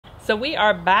So we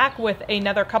are back with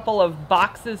another couple of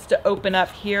boxes to open up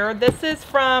here. This is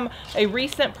from a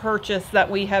recent purchase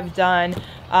that we have done.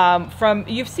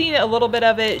 You've seen a little bit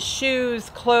of it, shoes,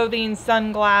 clothing,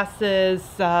 sunglasses.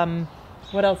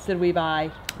 What else did we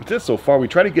buy? That's it so far. We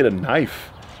tried to get a knife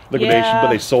liquidation, but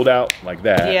they sold out like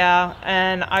that. Yeah,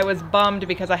 and I was bummed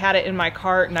because I had it in my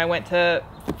cart and I went to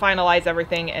finalize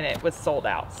everything and it was sold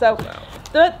out. So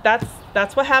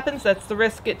that's what happens. That's the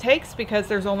risk it takes because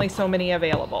there's only so many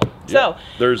available. Yeah. So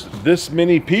there's this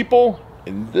many people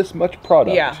and this much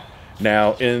product. Yeah.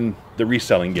 Now in the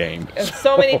reselling game.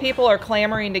 So many people are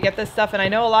clamoring to get this stuff, and I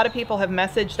know a lot of people have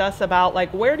messaged us about,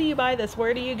 like, where do you buy this?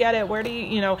 Where do you get it? Where do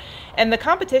you know? And the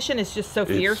competition is just so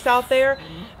fierce out there.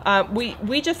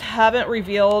 We just haven't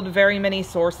revealed very many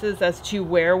sources as to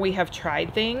where we have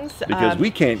tried things. Because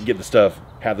we can't get the stuff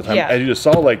half the time. Yeah. As you just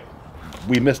saw, like,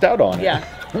 we missed out on it. Yeah.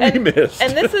 we missed.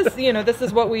 And this is, this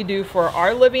is what we do for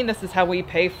our living. This is how we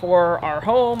pay for our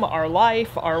home, our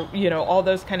life, our, all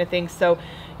those kind of things. So,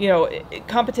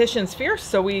 competition's fierce,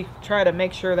 so we try to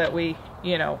make sure that we,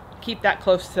 keep that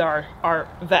close to our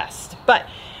vest. But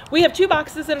we have two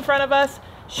boxes in front of us.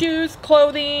 Shoes,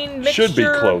 clothing, mixture. Should be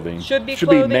clothing. Should be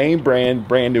clothing. Name brand,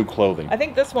 brand new clothing. I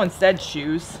think this one said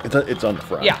shoes. It's on the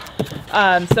front.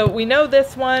 Yeah. So we know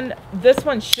this one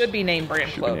should be name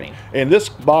brand clothing. And this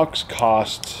box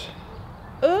cost,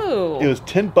 ooh, it was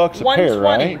 $10 a pair,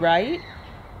 right? Right?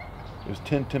 It was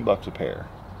 $10 a pair.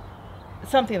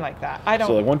 Something like that. I don't.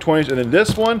 So like 120, and then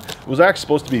this one was actually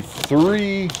supposed to be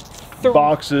three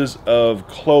boxes of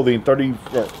clothing,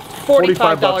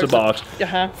 $45 a box,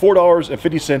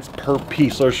 $4.50 per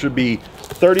piece. So there should be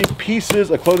 30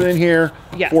 pieces of clothing in here,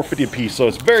 yes. $4.50 a piece. So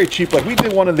it's very cheap. Like we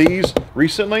did one of these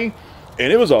recently,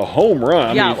 and it was a home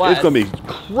run. Yeah, it's going to be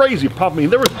crazy pop. I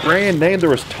mean, there was brand name, there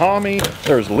was Tommy,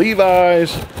 there was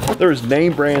Levi's, there was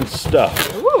name brand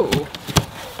stuff. Ooh.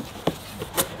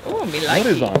 Me likey. What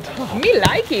is on top? Me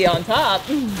likey on top.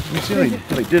 Let me see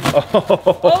how they did.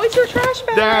 Oh, it's your trash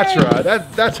bag. That's right.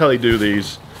 That's how they do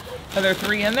these. Are there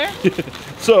 3 in there?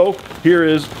 So here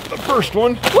is the first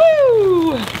one.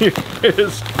 Woo! Here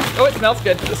is. Oh, it smells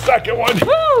good. The second one.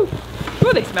 Woo!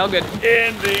 Oh, they smell good.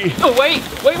 And the. Oh wait!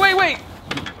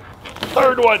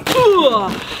 Third one. Ooh.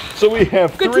 So we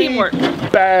have good 3 teamwork.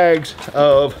 Bags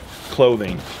of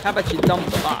clothing. How about you dump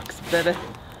the box, baby?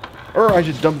 Or I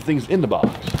just dump things in the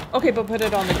box. Okay, but put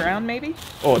it on the ground, maybe?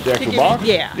 Oh, the actual box?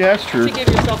 Yeah. Yeah, that's true. To give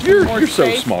yourself some more You're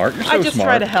space. so smart. You're so I just smart.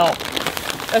 try to help.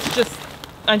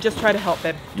 I just try to help,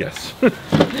 babe. Yes.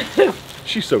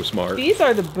 She's so smart. These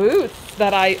are the boots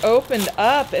that I opened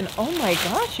up, and oh my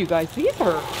gosh, you guys, these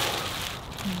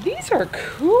are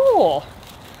cool.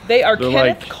 They're Kenneth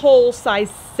like, Cole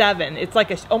size 7. It's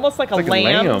like almost like a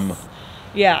lamb.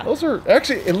 Yeah. Those are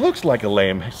actually. It looks like a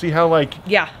lamb. See how like.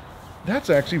 Yeah.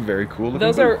 That's actually very cool.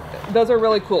 Those are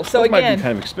really cool. So those again, might be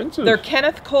kind of expensive. They're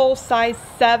Kenneth Cole size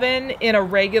 7 in a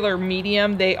regular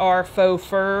medium. They are faux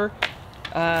fur.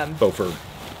 Faux fur.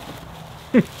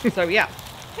 So yeah.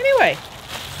 Anyway,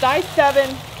 size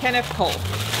 7 Kenneth Cole.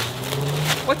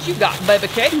 What you got, baby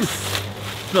cakes?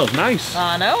 Smells nice.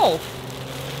 I know.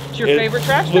 It's your favorite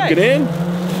trash bag. Look it in.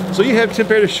 So you have 10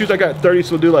 pairs of shoes. I got 30,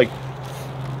 so we'll do like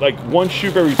 1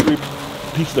 shoe for every 3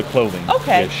 pieces of clothing.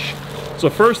 Okay. -ish. So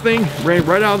first thing, ran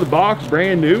right out of the box,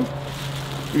 brand new.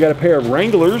 We got a pair of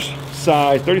Wranglers,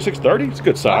 size 36-30. It's a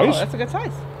good size. Oh, that's a good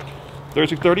size.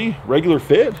 36-30, regular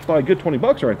fit. Probably a good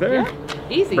 $20 right there. Yeah,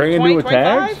 easy. Brand 20, new with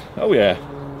 25? tags. Oh yeah.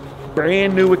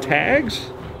 Brand new with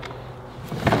tags.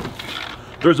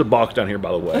 There's a box down here,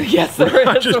 by the way. Yes, there is.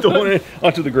 I'm just throwing it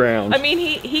onto the ground. I mean,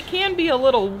 he can be a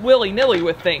little willy-nilly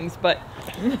with things, but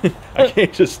I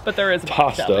can't just but there is a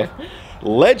toss box out stuff. there.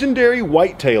 Legendary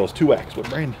Whitetails 2X. What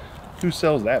brand? Who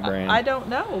sells that brand? I don't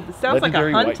know. It sounds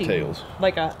Legendary like a hunting, Whitetails.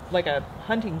 like a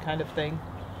hunting kind of thing.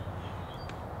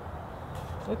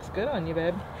 Looks good on you,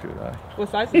 babe. Should I? What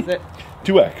size is it?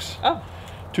 2X. Oh.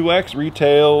 2X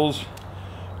retails.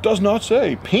 Does not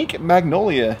say. Pink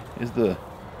Magnolia is the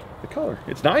color.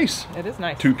 It's nice. It is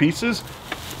nice. 2 pieces.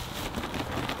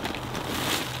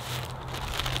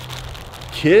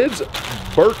 Kids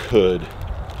Burton.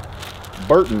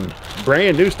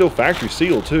 Brand new, still factory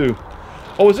sealed too.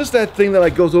 Oh, is this that thing that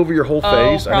like goes over your whole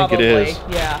face? Probably. I think it is.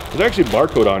 Yeah. There's actually a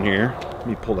barcode on here. Let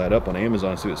me pull that up on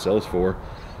Amazon and see what it sells for.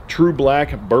 True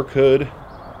Black Burton.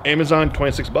 Amazon,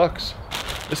 $26.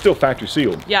 It's still factory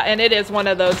sealed. Yeah, and it is one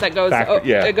of those that goes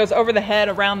it goes over the head,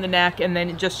 around the neck, and then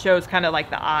it just shows kind of like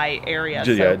the eye area.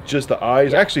 Just the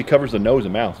eyes. Yeah. Actually covers the nose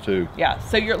and mouth too. Yeah,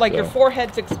 so you're like your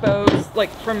forehead's exposed, like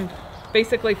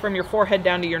basically from your forehead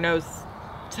down to your nose,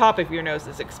 top of your nose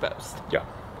is exposed. Yeah.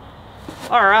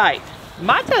 All right,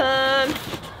 my turn.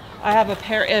 I have a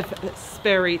pair of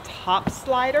Sperry top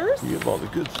sliders. You have all the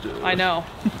good stuff. I know.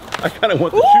 I kind of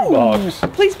want the shoebox.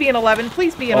 Please be an 11.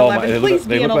 Please be an 11. Please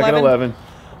be an 11.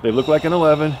 They look like an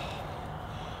 11. They look like an 11.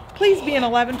 Please be an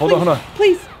 11. Hold on.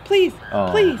 Please, please,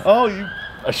 please. Oh,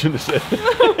 I shouldn't have said.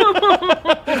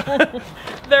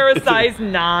 They're a size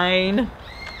 9.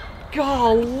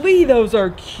 Golly, those are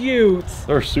cute.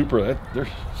 They're super.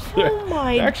 Oh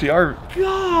my. They actually are. Gosh.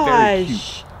 Very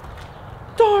cute.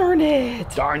 Darn it.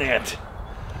 Darn it.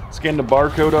 Scan the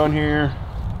barcode on here.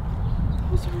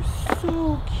 Those are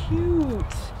so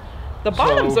cute. The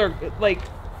bottoms are like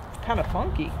kind of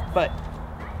funky, but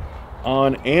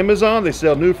on Amazon they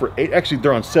sell new for actually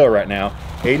they're on sale right now,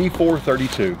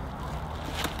 $84.32.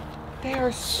 They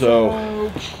are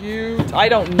so cute. I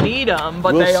don't need them,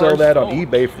 but we'll sell that on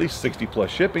eBay for at least 60+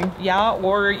 shipping. Yeah,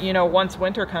 or you know, once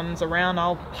winter comes around,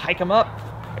 I'll hike them up.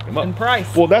 In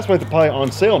price. Well, that's why they're probably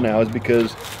on sale now, is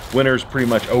because winter's pretty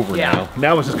much over now.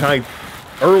 Now it's just kind of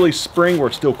early spring where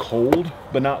it's still cold,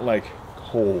 but not like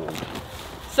cold.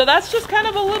 So that's just kind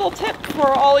of a little tip for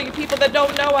all you people that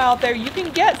don't know out there. You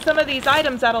can get some of these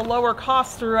items at a lower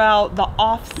cost throughout the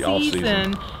off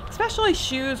season. Especially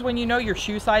shoes, when you know your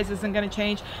shoe size isn't going to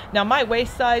change. Now my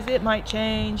waist size, it might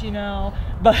change, you know,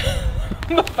 but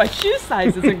my shoe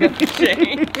size isn't going to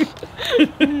change.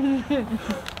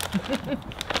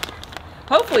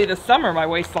 Hopefully this summer my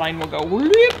waistline will go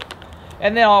whoop,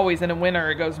 and then always in the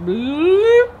winter it goes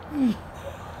whoop, and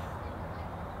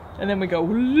then we go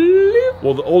whoop.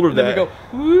 Well, the older that, we go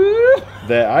whoop.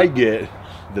 That I get,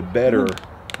 the better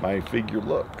my figure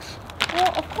looks.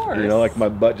 Well, of course. You know, like my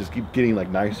butt just keeps getting like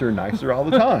nicer and nicer all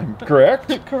the time. Correct?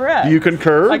 Correct. Do you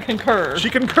concur? I concur. She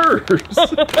concurs.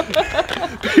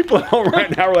 People at home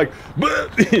right now are like,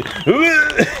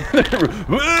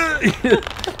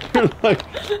 like,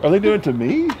 are they doing it to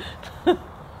me?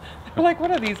 Like,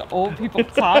 what are these old people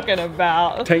talking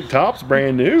about? Tank tops,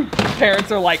 brand new.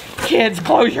 Parents are like, kids,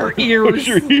 close your ears. Close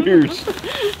your ears.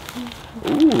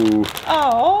 Ooh.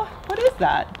 Oh, what is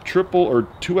that? Triple or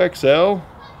 2XL.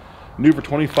 New for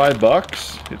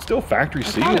 $25. It's still factory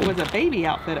sealed. I thought it was a baby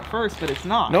outfit at first, but it's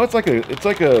not. No, it's like a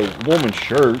woman's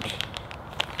shirt.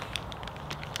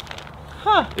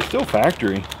 Huh. It's still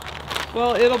factory.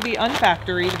 Well, it'll be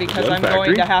unfactoried because I'm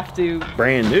going to have to.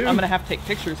 Brand new. I'm going to have to take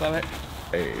pictures of it.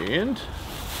 And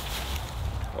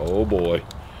oh boy,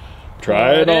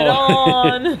 try it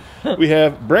on. We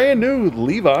have brand new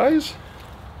Levi's.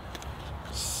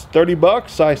 $30,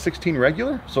 size 16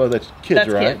 regular. So that's kids,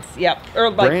 right? That's kids, yep. Or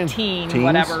like teens.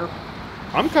 Whatever.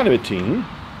 I'm kind of a teen.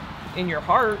 In your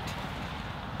heart.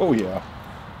 Oh yeah.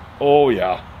 Oh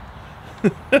yeah.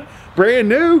 Brand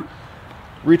new.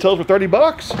 Retails for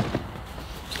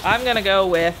 $30. I'm gonna go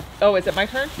with. Oh, is it my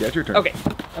turn? Yeah, it's your turn. Okay.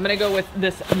 I'm gonna go with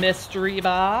this mystery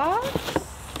box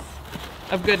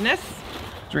of goodness.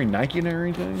 Is there any Nike in there or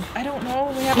anything? I don't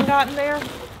know. We haven't gotten there.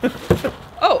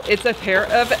 Oh, it's a pair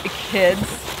of kids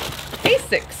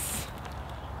Asics.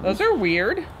 Those are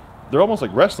weird. They're almost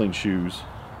like wrestling shoes.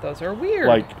 Those are weird.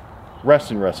 Like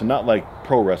wrestling, not like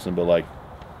pro wrestling, but like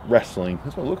wrestling.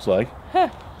 That's what it looks like. Huh.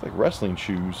 It's like wrestling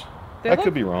shoes. I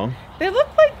could be wrong. They look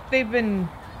like they've been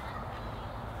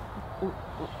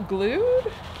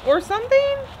glued or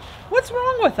something. What's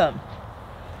wrong with them?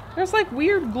 There's like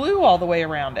weird glue all the way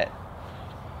around it.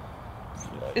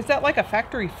 Is that like a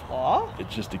factory flaw?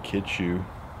 It's just a kid shoe.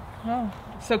 Oh,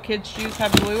 so kids' shoes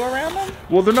have glue around them?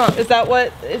 Well, they're not. Is that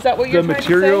what you're trying to say? The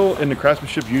material and the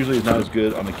craftsmanship usually is not as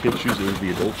good on the kids' shoes as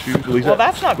the adult shoes. At least well,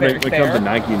 that's not very fair. When it comes to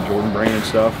Nike and Jordan brand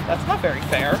stuff. That's not very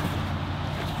fair.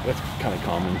 That's kind of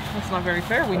common. That's not very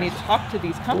fair. We need to talk to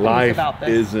these companies about this.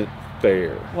 Life isn't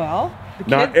fair. Well,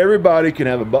 not everybody can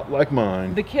have a butt like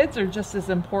mine. The kids are just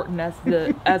as important as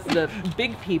the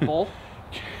big people.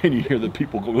 Can you hear the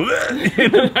people go?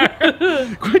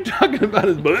 Quit talking about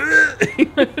his butt.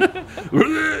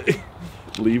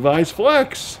 Levi's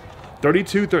Flex,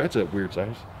 32. That's a weird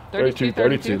size.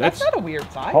 32. That's not a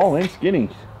weird size. Tall and skinny.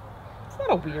 It's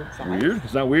not a weird size. Weird?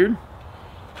 It's not weird.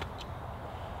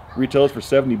 Retails for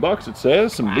 $70. It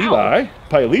says some Levi.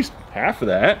 Probably at least half of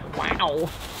that. Wow.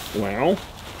 Wow.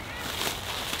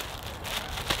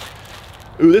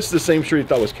 Ooh, this is the same shirt you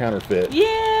thought was counterfeit.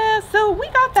 Yeah, so we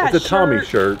got that shirt. It's a Tommy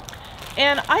shirt.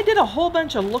 And I did a whole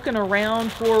bunch of looking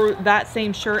around for that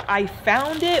same shirt. I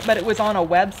found it, but it was on a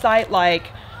website like...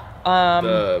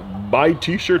 buy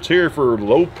t-shirts here for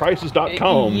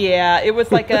lowprices.com. Yeah, it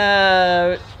was like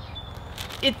a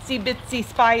itsy bitsy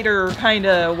spider kind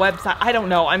of website. I don't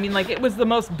know. I mean, like, it was the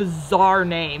most bizarre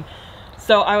name.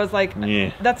 So I was like,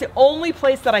 yeah. That's the only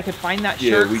place that I could find that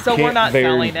shirt, so we're not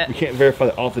selling it. We can't verify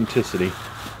the authenticity.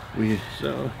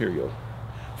 So here you go.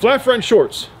 Flat front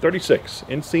shorts, 36,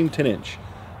 inseam 10-inch.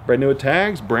 Brand new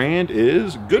tags, brand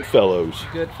is Goodfellows.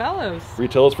 Goodfellows.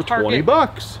 Retails for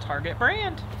 $20. Target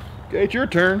brand. Okay, it's your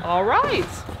turn. All right.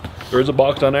 There is a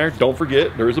box on there. Don't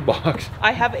forget, there is a box.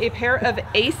 I have a pair of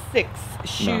Asics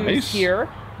shoes here.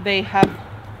 They have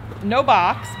no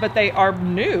box, but they are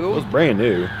new. Those brand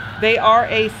new. They are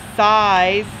a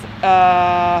size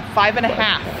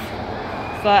 5.5.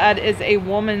 So that is a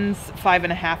woman's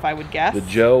 5.5, I would guess. The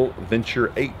Gel Venture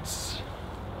 8s.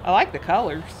 I like the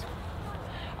colors.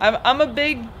 I'm a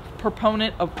big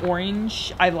proponent of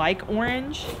orange. I like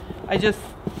orange. I don't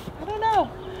know.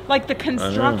 Like the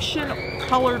construction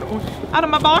colored orange. Out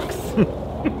of my box.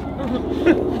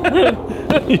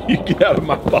 You get out of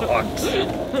my box.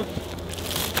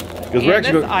 Because we're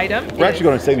actually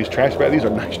going to save these trash bags. These are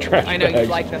nice trash bags. I know you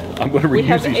like them. I'm going to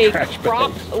reuse these trash bags. We have a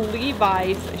cropped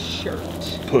Levi's shirt.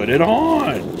 Put it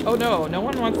on. Oh no, no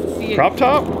one wants to see crop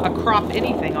top? A cropped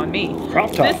anything on me.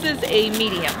 Crop top. This is a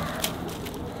medium.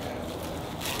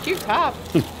 Cute top.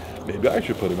 Maybe I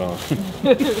should put it on.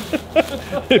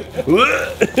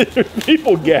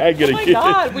 People gag at Oh my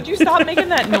God, would you stop making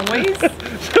that noise?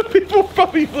 People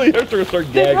probably have to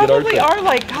start gagging. They probably are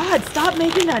like, God, stop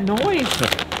making that noise.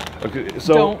 Okay,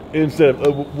 so instead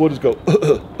of, we'll just go,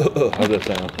 how's that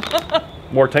sound?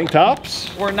 More tank tops?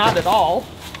 Or not at all.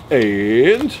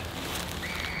 And,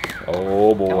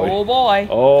 oh boy. Oh boy.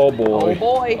 Oh boy. Oh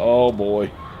boy. Oh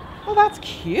boy. Oh, that's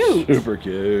cute. Super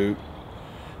cute.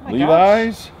 Oh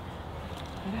Levi's.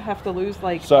 I'd have to lose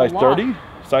like size 30,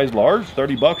 size large,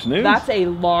 $30 new. That's a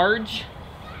large.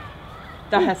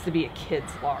 That has to be a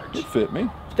kid's large. It fit me.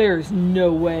 There's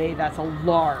no way that's a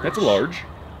large. That's a large.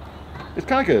 It's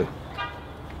kind of like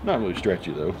a, not really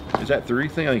stretchy though. Is that 3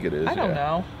 thing? I think it is. I don't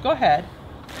know. Go ahead.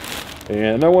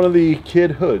 And now one of the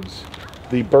kid hoods,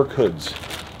 the Burke hoods.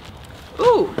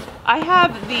 Ooh, I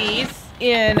have these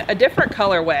in a different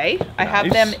colorway. Nice. I have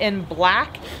them in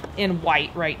black and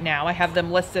white right now. I have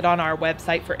them listed on our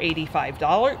website for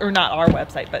 $85, or not our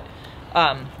website, but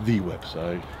the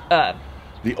website.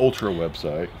 The Ultra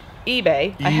website.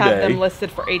 eBay. I have them listed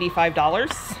for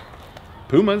 $85.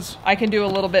 Pumas. I can do a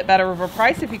little bit better of a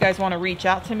price if you guys want to reach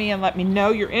out to me and let me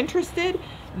know you're interested.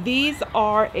 These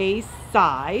are a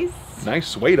size. Nice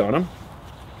suede on them.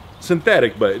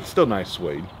 Synthetic, but it's still nice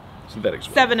suede. Synthetic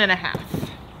suede. 7.5.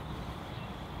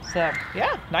 So,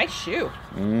 yeah, nice shoe.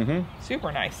 Mm-hmm.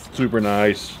 Super nice. Super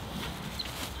nice.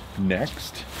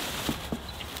 Next,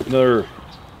 another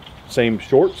same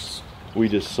shorts we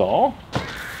just saw.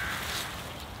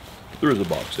 There is a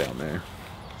box down there.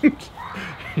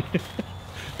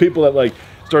 People that like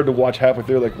started to watch halfway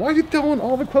through, like, why are you throwing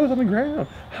all the clothes on the ground?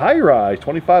 High rise,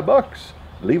 $25.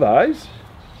 Levi's,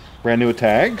 brand new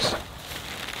tags.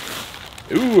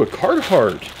 Ooh, a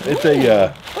Carnivore. It's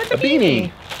a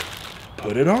beanie.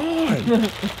 Put it on.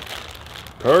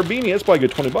 Carhartt beanie. That's probably a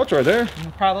good $20 right there.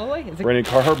 Probably. It's brand new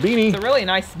Carhartt beanie. It's a really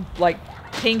nice, like,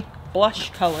 pink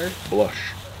blush color.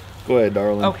 Blush. Go ahead,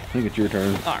 darling. Okay. I think it's your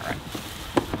turn. All right.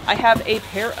 I have a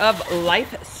pair of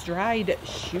Life Stride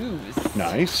shoes.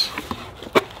 Nice.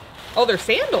 Oh, they're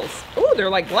sandals. Oh,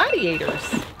 they're like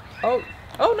gladiators. Oh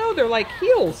no, they're like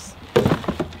heels.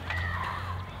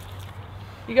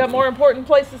 You got more important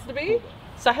places to be?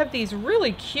 So I have these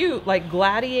really cute, like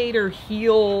gladiator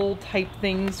heel type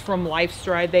things from Life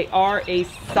Stride. They are a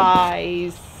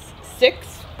size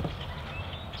 6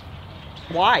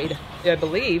 wide, I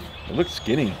believe. It looks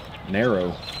skinny,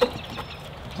 narrow.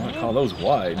 I don't call those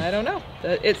wide. I don't know.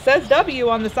 It says W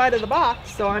on the side of the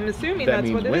box, so I'm assuming that's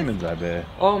what it is. That means women's, I bet.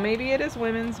 Oh, maybe it is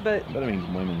women's, but that means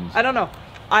women's. I don't know.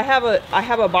 I have a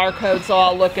barcode, so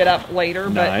I'll look it up later.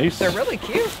 Nice. But they're really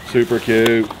cute. Super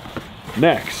cute.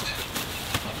 Next,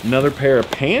 another pair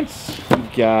of pants. We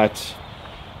got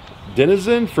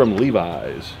Denizen from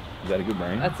Levi's. Is that a good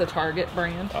brand? That's a Target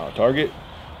brand. Oh, Target.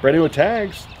 Brand new with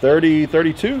tags.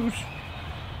 32s.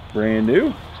 Brand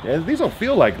new. Yeah, these don't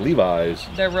feel like Levi's.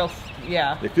 They're real,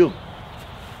 yeah. They feel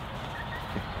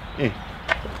a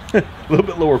little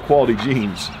bit lower quality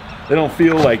jeans. They don't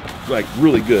feel like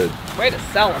really good. Way to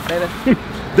sell them, baby.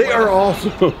 They are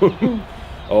awesome.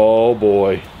 Oh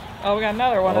boy. Oh, we got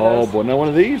another one of those. Oh boy, another one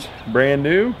of these. Brand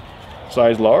new,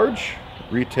 size large,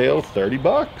 retail $30.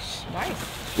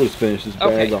 Nice. We'll just finish this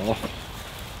bag off.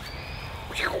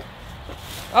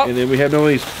 Oh. And then we have one of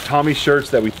these Tommy shirts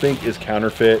that we think is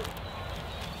counterfeit.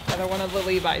 Another one of the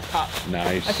Levi's tops.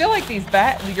 Nice. I feel like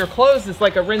your clothes is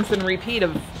like a rinse and repeat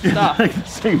of stuff. Like the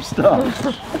same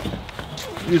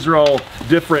stuff. These are all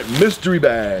different mystery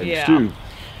bags too.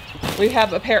 We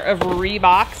have a pair of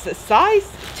Reeboks,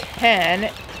 size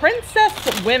 10,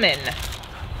 Princess Women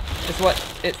is what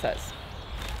it says.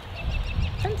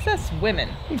 What's this? Women.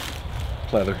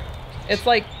 Leather. It's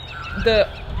like the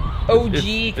OG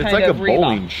it's kind like of a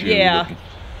bowling shoe. Yeah.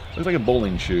 Looks like a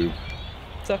bowling shoe.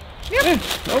 So, yeah.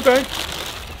 Okay.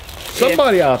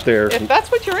 Somebody out there, if that's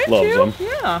what you're into, loves them.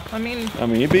 yeah. I mean,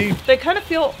 it'd be. They kind of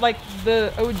feel like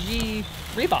the OG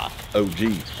Reebok.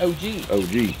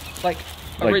 OG. Like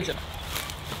original.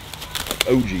 Like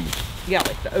OG. Yeah,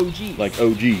 like the OGs. Like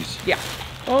OGs. Yeah.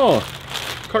 Oh,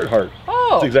 Carhartt. Oh.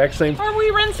 It's the exact same. Are we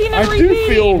rinsing and repeating? I do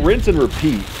feel rinse and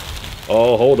repeat.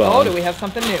 Oh, hold on. Oh, do we have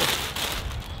something new?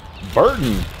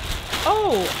 Burton.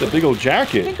 Oh. The big old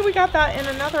jacket. I think we got that in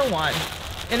another one.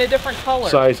 In a different color.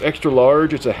 Size extra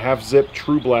large. It's a half zip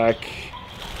true black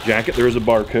jacket. There is a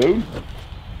barcode.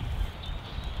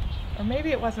 Or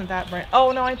maybe it wasn't that brand.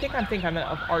 Oh no, I'm thinking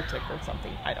of Arctic or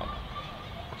something. I don't know.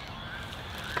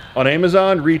 On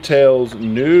Amazon, retails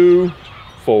new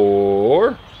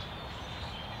for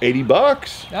 80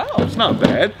 bucks. Oh. It's not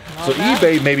bad. So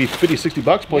eBay, maybe 50, 60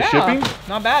 bucks plus shipping.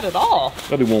 Not bad at all.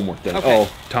 I'll do one more thing. Okay.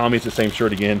 Oh, Tommy, it's the same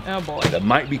shirt again. Oh boy. That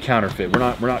might be counterfeit. We're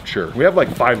not sure. We have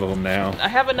like 5 of them now. I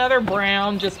have another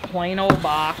brown, just plain old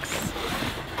box.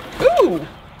 Ooh.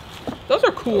 Those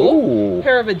are cool. Ooh.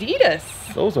 Pair of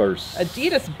Adidas. Those are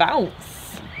Adidas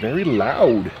Bounce. very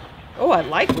loud. Oh, I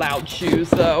like loud shoes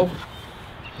though.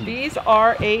 These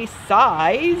are a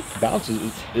size. Bounce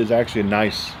is actually a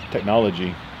nice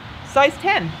technology. Size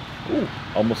 10. Ooh,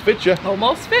 almost fit you.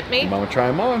 Almost fit me. I'm gonna try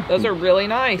them on. Those are really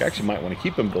nice. You actually might want to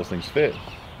keep them if those things fit.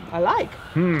 I like.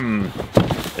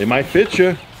 They might fit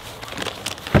you.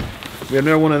 We have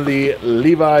another one of the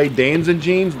Levi Danzen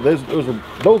jeans.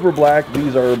 Those were black.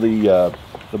 These are the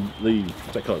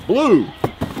what's that color? Blue.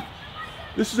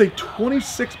 This is a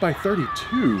 26 by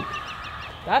 32.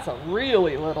 That's a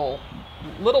really little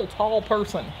tall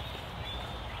person.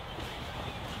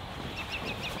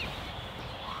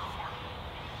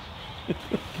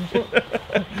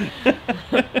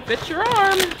 Fit your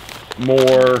arm.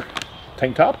 More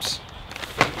tank tops.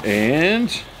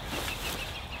 And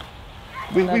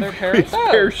another pair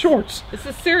of shorts. This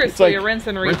is seriously a rinse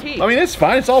and repeat. I mean, it's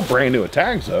fine. It's all brand new at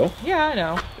tags, though. Yeah, I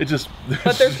know. It just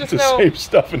but there's just the no same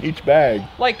stuff in each bag.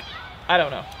 Like, I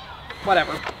don't know.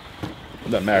 Whatever. It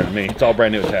doesn't matter to me. It's all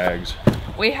brand new at tags.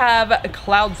 We have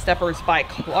Cloud Steppers by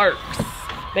Clarks.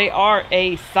 They are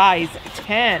a size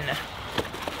 10.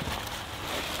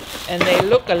 And they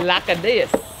look like this.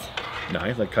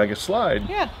 Nice, like a slide.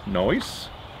 Yeah. Nice.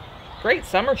 Great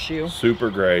summer shoe. Super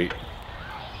great.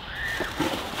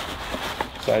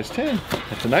 Size 10.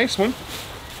 That's a nice one.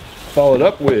 Followed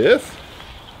up with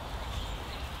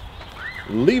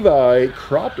Levi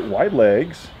cropped wide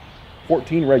legs,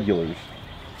 14 regulars.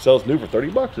 Sells new for 30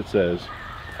 bucks, it says.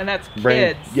 And that's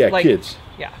kids. Yeah, like, kids.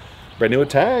 Yeah. Brand new with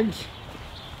tags.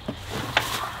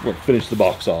 We'll finish the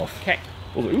box off. Okay.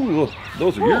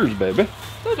 Those are yours, baby.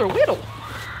 Those are little.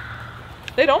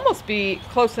 They'd almost be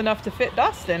close enough to fit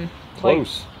Dustin.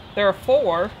 Close. Like, they're a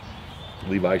 4.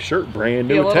 Levi shirt, brand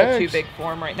new with with tags. A little too big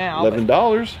for him right now.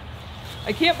 $11.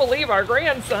 I can't believe our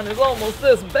grandson is almost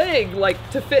this big, like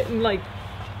to fit in like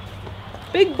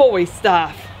big boy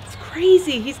stuff. It's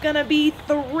crazy. He's gonna be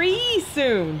 3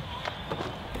 soon.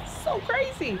 So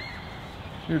crazy.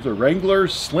 Here's a Wrangler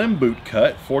slim boot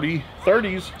cut,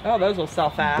 40/30s. Oh, those will sell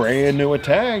fast. Brand new with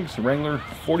tags, Wrangler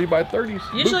 40 by 30s.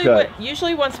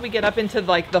 Usually once we get up into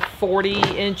like the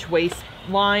 40-inch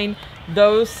waistline,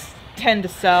 those tend to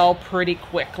sell pretty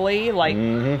quickly. Like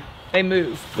they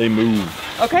move. They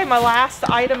move. Okay, my last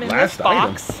item in this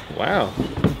box. Wow.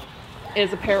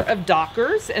 Is a pair of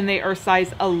Dockers, and they are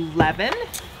size 11.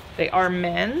 They are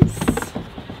men's.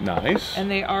 Nice.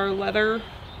 And they are leather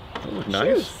shoes.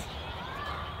 Nice.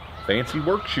 Fancy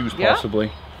work shoes,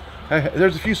 possibly.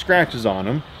 There's a few scratches on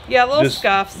them. Yeah, little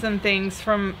scuffs and things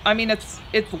from. I mean, it's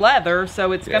leather,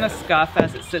 so it's gonna scuff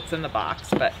as it sits in the box,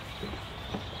 but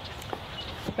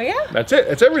yeah. That's it.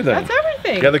 That's everything. That's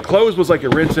everything. Yeah, the clothes was like a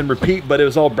rinse and repeat, but it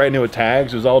was all brand new with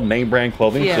tags. It was all name brand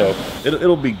clothing, so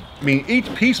it'll be. I mean,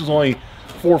 each piece was only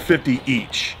 $4.50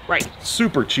 each. Right.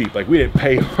 Super cheap. Like we didn't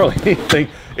pay hardly anything.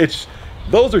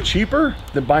 Those are cheaper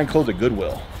than buying clothes at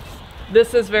Goodwill.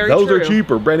 This is very true. Those are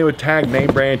cheaper. Brand new with tag, name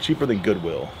brand, cheaper than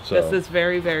Goodwill. So this is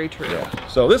very, very true. Yeah.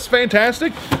 So this is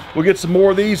fantastic. We'll get some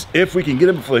more of these if we can get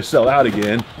them before they sell out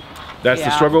again. That's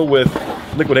the struggle with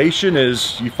liquidation,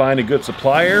 is you find a good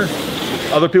supplier.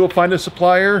 Other people find a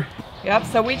supplier. Yep,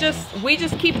 so we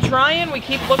just keep trying. We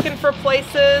keep looking for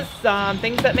places,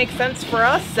 things that make sense for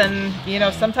us. And, you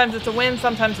know, sometimes it's a win,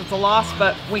 sometimes it's a loss,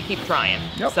 but we keep trying.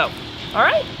 Yep. So, all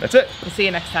right. That's it. We'll see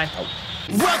you next time.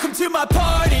 Welcome to my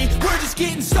party, we're just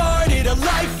getting started. A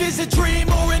life is a dream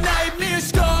or a nightmare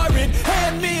scarring.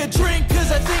 Hand me a drink,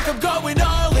 cause I think I'm going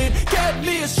all in. Get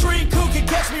me a shrink who can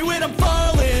catch me when I'm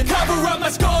falling. Cover up my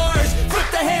scars, flip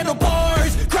the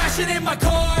handlebars, crashing in my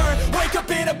car, wake up